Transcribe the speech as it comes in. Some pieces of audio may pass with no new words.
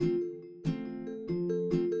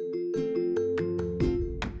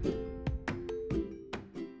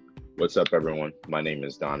What's up, everyone? My name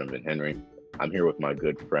is Donovan Henry. I'm here with my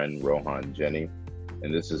good friend Rohan Jenny,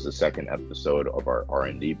 and this is the second episode of our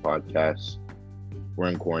R&D podcast. We're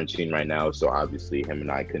in quarantine right now, so obviously him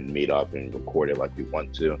and I couldn't meet up and record it like we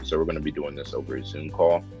want to. So we're going to be doing this over a Zoom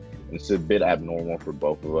call. And it's a bit abnormal for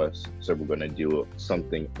both of us, so we're going to do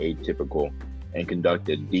something atypical and conduct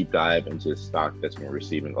a deep dive into a stock that's been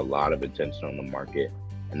receiving a lot of attention on the market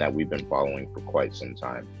and that we've been following for quite some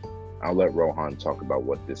time. I'll let Rohan talk about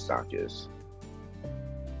what this stock is.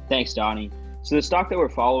 Thanks, Donnie. So the stock that we're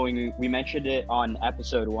following, we mentioned it on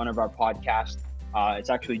episode 1 of our podcast. It's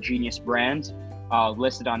actually Genius Brands,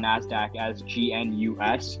 listed on NASDAQ as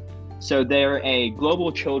GNUS. So they're a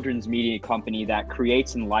global children's media company that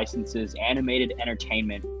creates and licenses animated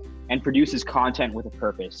entertainment and produces content with a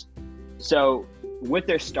purpose. So with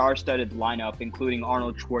their star-studded lineup, including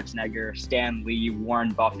Arnold Schwarzenegger, Stan Lee,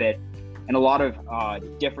 Warren Buffett, and a lot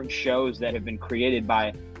of different shows that have been created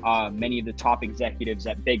by many of the top executives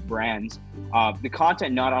at big brands. The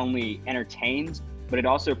content not only entertains, but it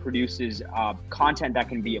also produces content that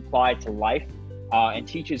can be applied to life and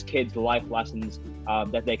teaches kids life lessons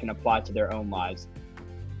that they can apply to their own lives.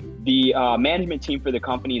 The management team for the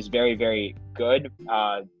company is very, very good.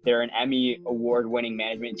 They're an Emmy award-winning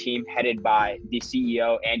management team headed by the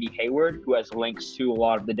CEO, Andy Hayward, who has links to a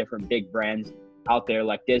lot of the different big brands out there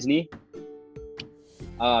like Disney.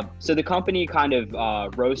 So the company kind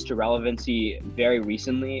of rose to relevancy very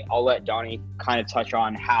recently. I'll let Donnie kind of touch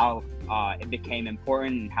on how it became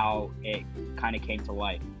important and how it kind of came to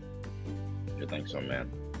light. Yeah, thanks,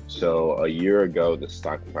 man. So a year ago, the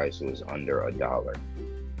stock price was under $1.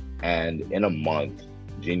 And in a month,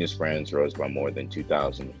 Genius Brands rose by more than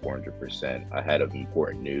 2,400% ahead of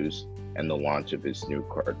important news and the launch of its new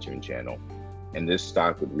cartoon channel. And this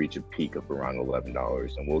stock would reach a peak of around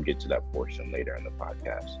 $11, and we'll get to that portion later in the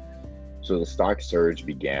podcast. So the stock surge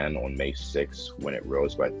began on May 6th when it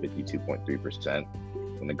rose by 52.3%,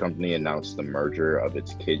 when the company announced the merger of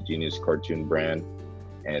its Kid Genius cartoon brand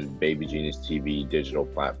and Baby Genius TV digital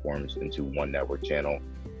platforms into one network channel,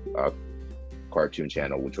 cartoon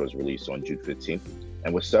channel, which was released on June 15th.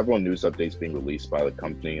 And with several news updates being released by the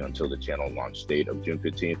company until the channel launch date of June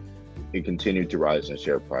 15th, it continued to rise in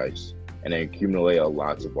share price. And it accumulated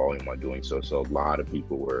lots of volume on doing so. So a lot of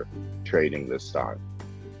people were trading this stock.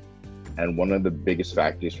 And one of the biggest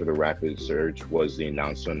factors for the rapid surge was the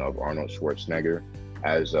announcement of Arnold Schwarzenegger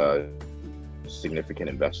as a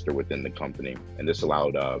significant investor within the company. And this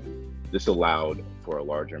allowed for a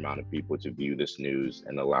larger amount of people to view this news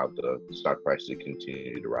and allowed the stock price to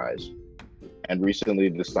continue to rise. And recently,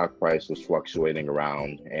 the stock price was fluctuating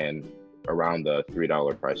around the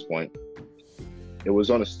 $3 price point. It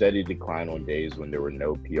was on a steady decline on days when there were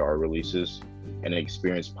no PR releases, and it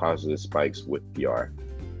experienced positive spikes with PR.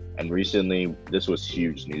 And recently, this was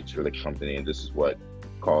huge news for the company, and this is what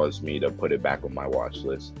caused me to put it back on my watch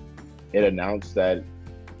list. It announced that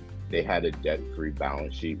they had a debt-free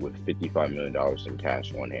balance sheet with $55 million in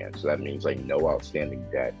cash on hand. So that means like no outstanding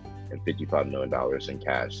debt and $55 million in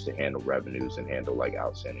cash to handle revenues and handle like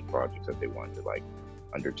outstanding projects that they wanted to like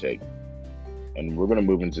undertake. And we're going to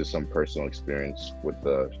move into some personal experience with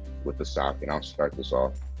the stock, and I'll start this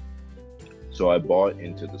off. So I bought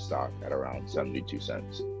into the stock at around 72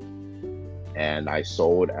 cents, and I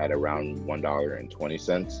sold at around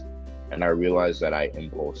 $1.20, and I realized that I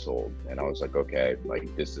impulse sold, and I was like, okay,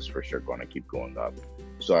 like this is for sure going to keep going up.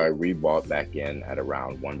 So I rebought back in at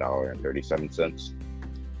around $1.37,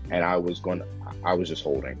 and I was just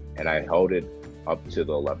holding, and I held it up to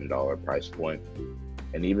the $11 price point.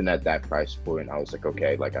 And even at that price point, I was like,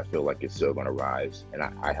 okay, like I feel like it's still going to rise. And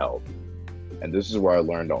I held. And this is where I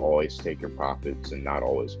learned to always take your profits and not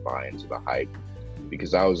always buy into the hype.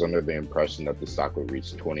 Because I was under the impression that the stock would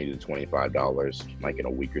reach $20 to $25 like in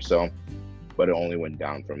a week or so. But it only went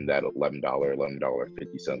down from that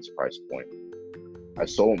 $11.50 price point. I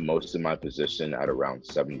sold most of my position at around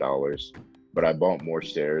 $7. But I bought more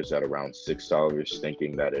shares at around $6,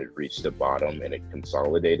 thinking that it reached the bottom and it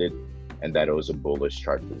consolidated, and that it was a bullish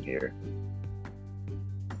chart from here.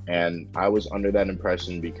 And I was under that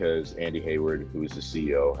impression because Andy Hayward, who's the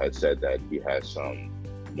CEO, had said that he has some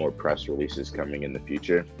more press releases coming in the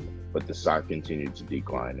future, but the stock continued to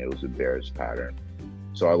decline. It was a bearish pattern.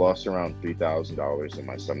 So I lost around $3,000 in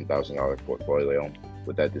my $7,000 portfolio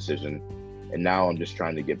with that decision. And now I'm just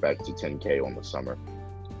trying to get back to 10K on the summer.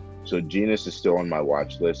 So Genius is still on my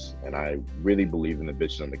watch list, and I really believe in the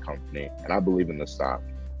vision of the company, and I believe in the stock.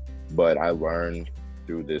 But I learned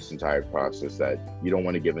through this entire process that you don't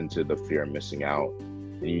want to give into the fear of missing out,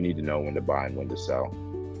 and you need to know when to buy and when to sell.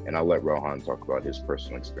 And I'll let Rohan talk about his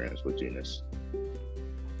personal experience with Genius.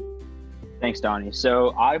 Thanks, Donnie.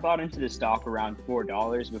 So I bought into the stock around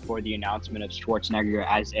 $4 before the announcement of Schwarzenegger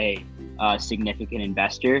as a significant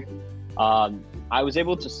investor. I was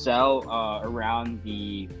able to sell around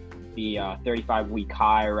the 35-week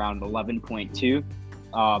high around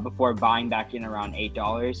 11.2 before buying back in around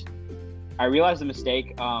 $8. I realized the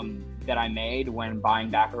mistake that I made when buying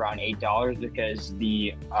back around $8 because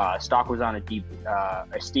the stock was on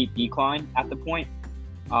a steep decline at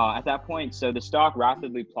that point. So the stock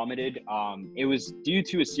rapidly plummeted. It was due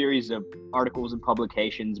to a series of articles and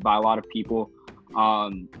publications by a lot of people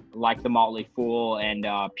like The Motley Fool and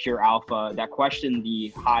Pure Alpha that questioned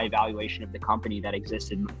the high valuation of the company that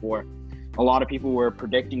existed before. A lot of people were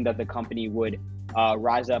predicting that the company would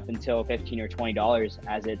rise up until $15 or $20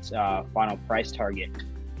 as its final price target.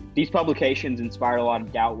 These publications inspired a lot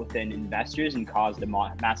of doubt within investors and caused a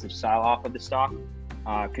massive sell-off of the stock,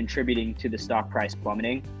 contributing to the stock price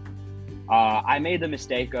plummeting. I made the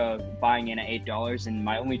mistake of buying in at $8, and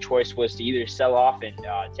my only choice was to either sell off and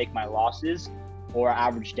take my losses or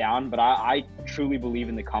average down. But I truly believe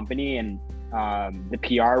in the company, and the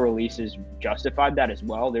PR releases justified that as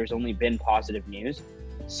well. There's only been positive news.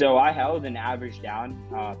 So I held and averaged down.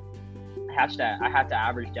 I had to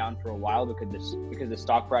average down for a while because the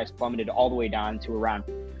stock price plummeted all the way down to around,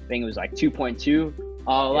 I think it was like 2.2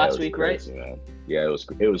 last week, crazy, right? Man. Yeah,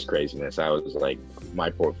 it was craziness. I was like, my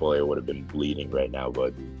portfolio would have been bleeding right now,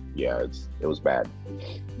 but yeah, it was bad.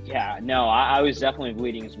 Yeah, no, I was definitely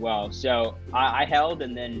bleeding as well. So I held,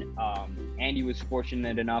 and then Andy was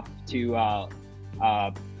fortunate enough to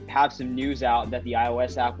have some news out that the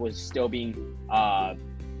iOS app was still being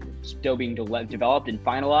developed and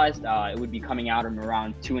finalized. It would be coming out in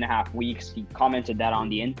around 2.5 weeks. He commented that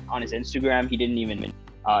on his Instagram. He didn't even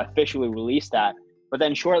officially release that. But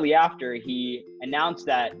then shortly after, he announced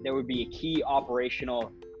that there would be a key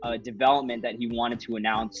operational development that he wanted to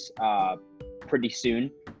announce pretty soon.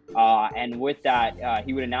 And with that,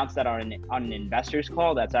 he would announce that on an investors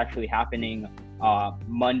call that's actually happening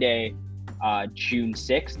Monday, June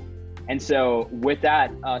 6th. And so with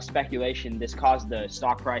that speculation, this caused the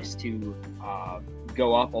stock price to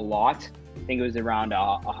go up a lot. I think it was around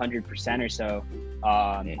 100% or so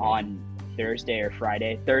on Thursday,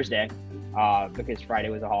 because Friday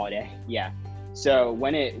was a holiday. Yeah. So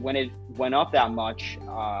when it went up that much,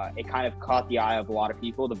 it kind of caught the eye of a lot of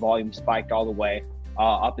people. The volume spiked all the way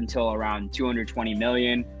up until around 220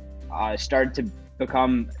 million. Started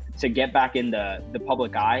to get back in the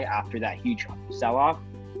public eye after that huge sell-off.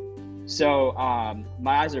 So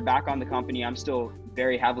my eyes are back on the company. I'm still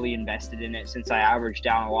very heavily invested in it since I averaged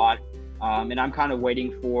down a lot. And I'm kind of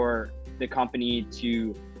waiting for the company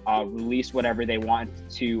to release whatever they want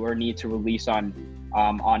to or need to release on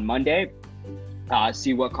Monday.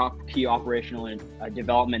 See what key operational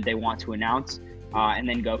development they want to announce, and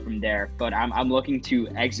then go from there. But I'm looking to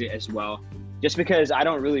exit as well, just because I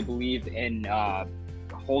don't really believe in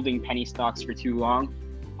holding penny stocks for too long.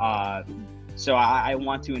 So I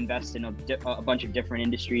want to invest in a bunch of different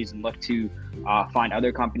industries and look to find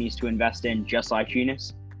other companies to invest in, just like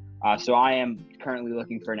Genius. So I am currently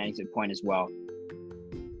looking for an exit point as well.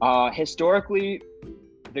 Historically,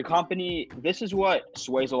 the company, this is what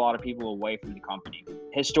sways a lot of people away from the company.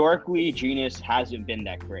 Historically, Genius hasn't been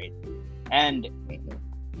that great. And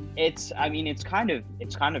it's kind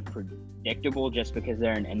of predictable just because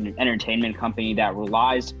they're an entertainment company that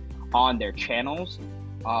relies on their channels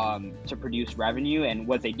to produce revenue. And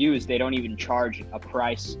what they do is they don't even charge a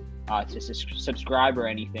price to subscribe or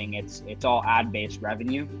anything. It's all ad-based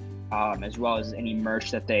revenue, as well as any merch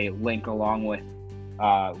that they link along with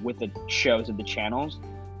the shows of the channels.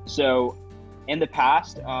 So in the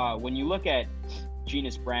past, when you look at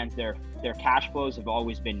Genius Brands, their cash flows have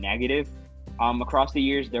always been negative. Across the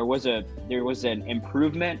years, there was an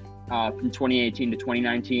improvement from 2018 to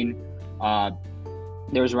 2019.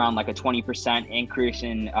 There was around like a 20% increase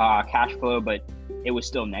in cash flow, but it was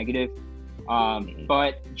still negative.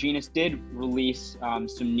 But Genius did release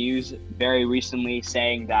some news very recently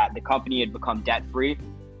saying that the company had become debt-free.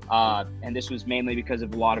 And this was mainly because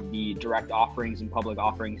of a lot of the direct offerings and public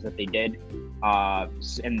offerings that they did.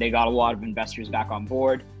 And they got a lot of investors back on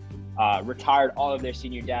board, retired all of their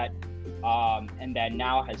senior debt, and then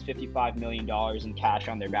now has $55 million in cash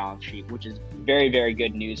on their balance sheet, which is very, very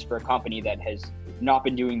good news for a company that has not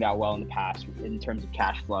been doing that well in the past in terms of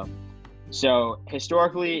cash flow. So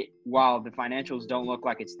historically, while the financials don't look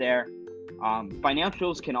like it's there,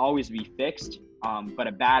 financials can always be fixed, but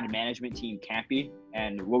a bad management team can't be.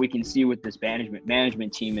 And what we can see with this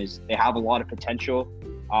management team is they have a lot of potential.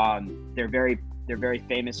 They're very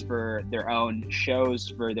famous for their own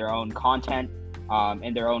shows, for their own content.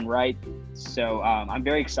 in their own right. So I'm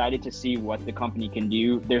very excited to see what the company can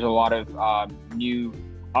do. There's a lot of new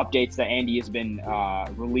updates that Andy has been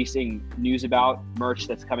releasing news about, merch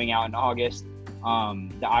that's coming out in August,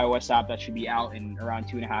 the iOS app that should be out in around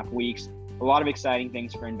 2.5 weeks. A lot of exciting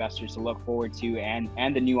things for investors to look forward to,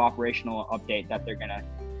 and the new operational update that they're going to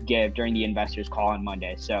give during the investors call on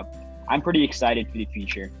Monday. So I'm pretty excited for the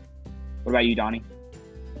future. What about you, Donnie?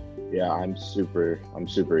 Yeah, I'm super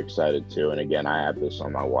excited too. And again, I have this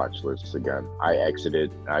on my watch list again. I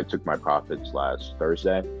took my profits last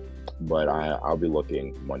Thursday, but I'll be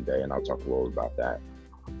looking Monday, and I'll talk a little about that.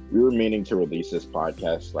 We were meaning to release this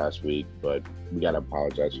podcast last week, but we got to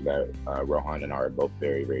apologize for that. Rohan and I are both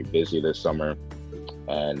very, very busy this summer,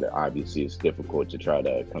 and obviously it's difficult to try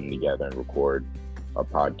to come together and record a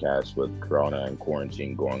podcast with Corona and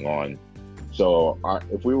quarantine going on. So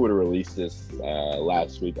if we would have released this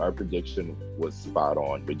last week, our prediction was spot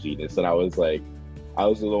on with Genius. And I was a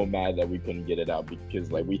little mad that we couldn't get it out, because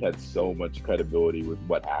we had so much credibility with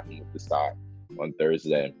what happened with the stock on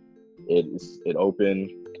Thursday. It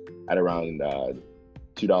opened at around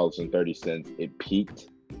 $2.30. It peaked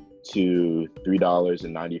to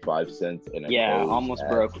 $3.95, and it almost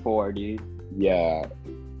broke $4, dude. Yeah.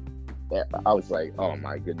 I was like, oh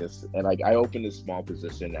my goodness. And I opened a small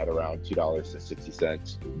position at around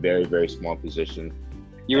 $2.60. Very, very small position.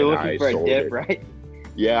 You were looking for a dip, right?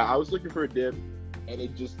 Yeah, I was looking for a dip, and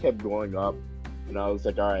it just kept going up. And I was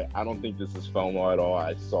like, all right, I don't think this is FOMO at all.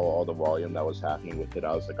 I saw all the volume that was happening with it.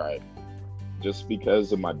 I was like, all right, just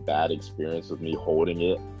because of my bad experience with me holding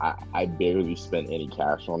it, I barely spent any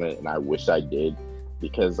cash on it, and I wish I did,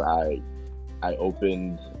 because I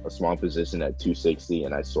opened a small position at $2.60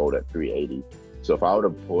 and I sold at $3.80. So if I would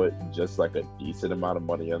have put just a decent amount of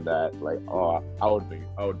money on that, I would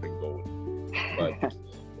have been golden. But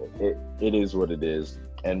it is what it is.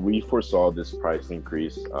 And we foresaw this price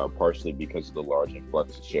increase partially because of the large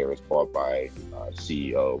influx of shares bought by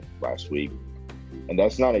CEO last week. And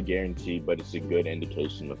that's not a guarantee, but it's a good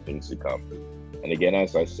indication of things to come. And again,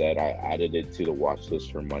 as I said, I added it to the watch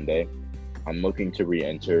list for Monday. I'm looking to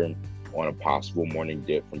re-enter on a possible morning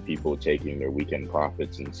dip from people taking their weekend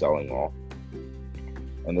profits and selling off.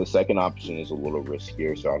 And the second option is a little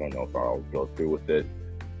riskier, so I don't know if I'll go through with it,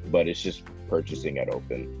 but it's just purchasing at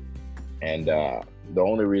open. And the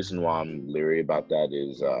only reason why I'm leery about that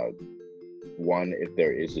is, one, if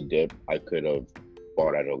there is a dip, I could have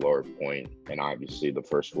bought at a lower point. And obviously the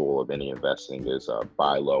first rule of any investing is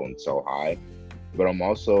buy low and sell high. But I'm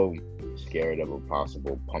also scared of a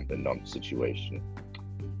possible pump and dump situation.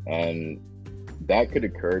 And that could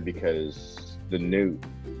occur because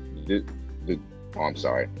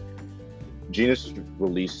Genius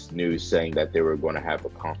released news saying that they were going to have a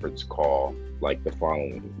conference call the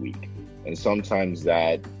following week. And sometimes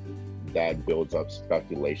that builds up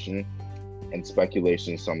speculation, and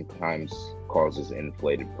speculation sometimes causes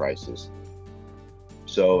inflated prices.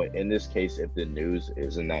 So in this case, if the news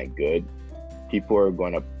isn't that good, people are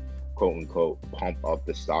going to quote unquote pump up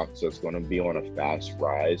the stock, so it's going to be on a fast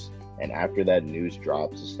rise, and after that news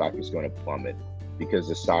drops, the stock is going to plummet because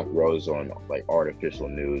the stock rose on artificial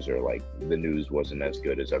news, or the news wasn't as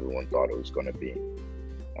good as everyone thought it was going to be.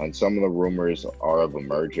 And some of the rumors are of a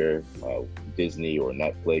merger, Disney or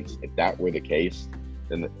Netflix. If that were the case,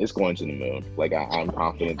 then it's going to the moon. I'm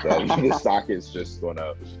confident that the stock is just going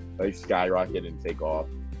to skyrocket and take off,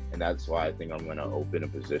 and that's why I think I'm going to open a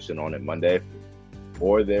position on it Monday.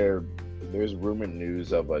 Or there's rumored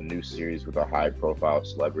news of a new series with a high-profile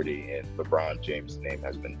celebrity, and LeBron James' name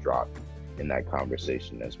has been dropped in that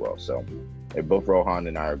conversation as well. So both Rohan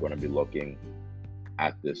and I are going to be looking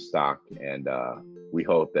at this stock, and we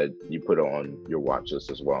hope that you put it on your watch list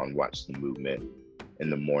as well and watch the movement in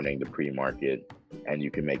the morning, the pre-market, and you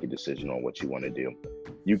can make a decision on what you want to do.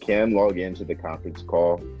 You can log into the conference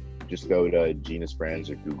call. Just go to Genius Brands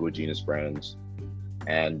or Google Genius Brands,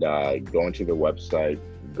 and go into their website,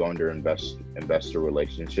 go under investor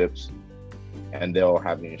relationships, and they'll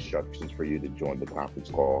have the instructions for you to join the conference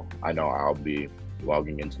call. I know I'll be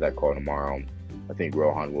logging into that call tomorrow. I think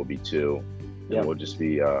Rohan will be too. Yeah. And we'll just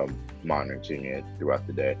be monitoring it throughout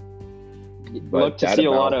the day. Look to see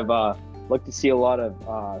a lot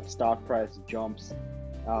of stock price jumps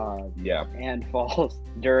and falls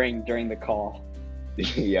during the call.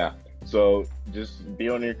 Yeah. So just be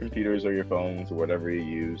on your computers or your phones or whatever you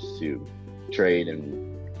use to trade,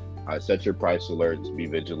 and set your price alerts. Be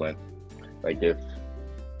vigilant.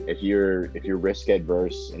 If you're risk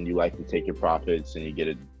adverse and you like to take your profits and you get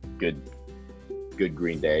a good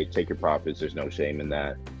green day, take your profits. There's no shame in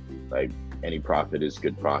that. Any profit is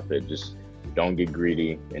good profit. Just don't get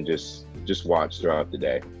greedy and just watch throughout the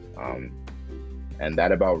day. And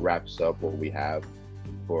that about wraps up what we have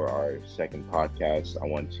for our second podcast. I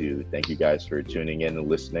want to thank you guys for tuning in and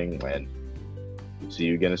listening, and see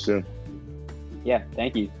you again soon. Yeah,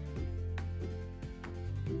 thank you.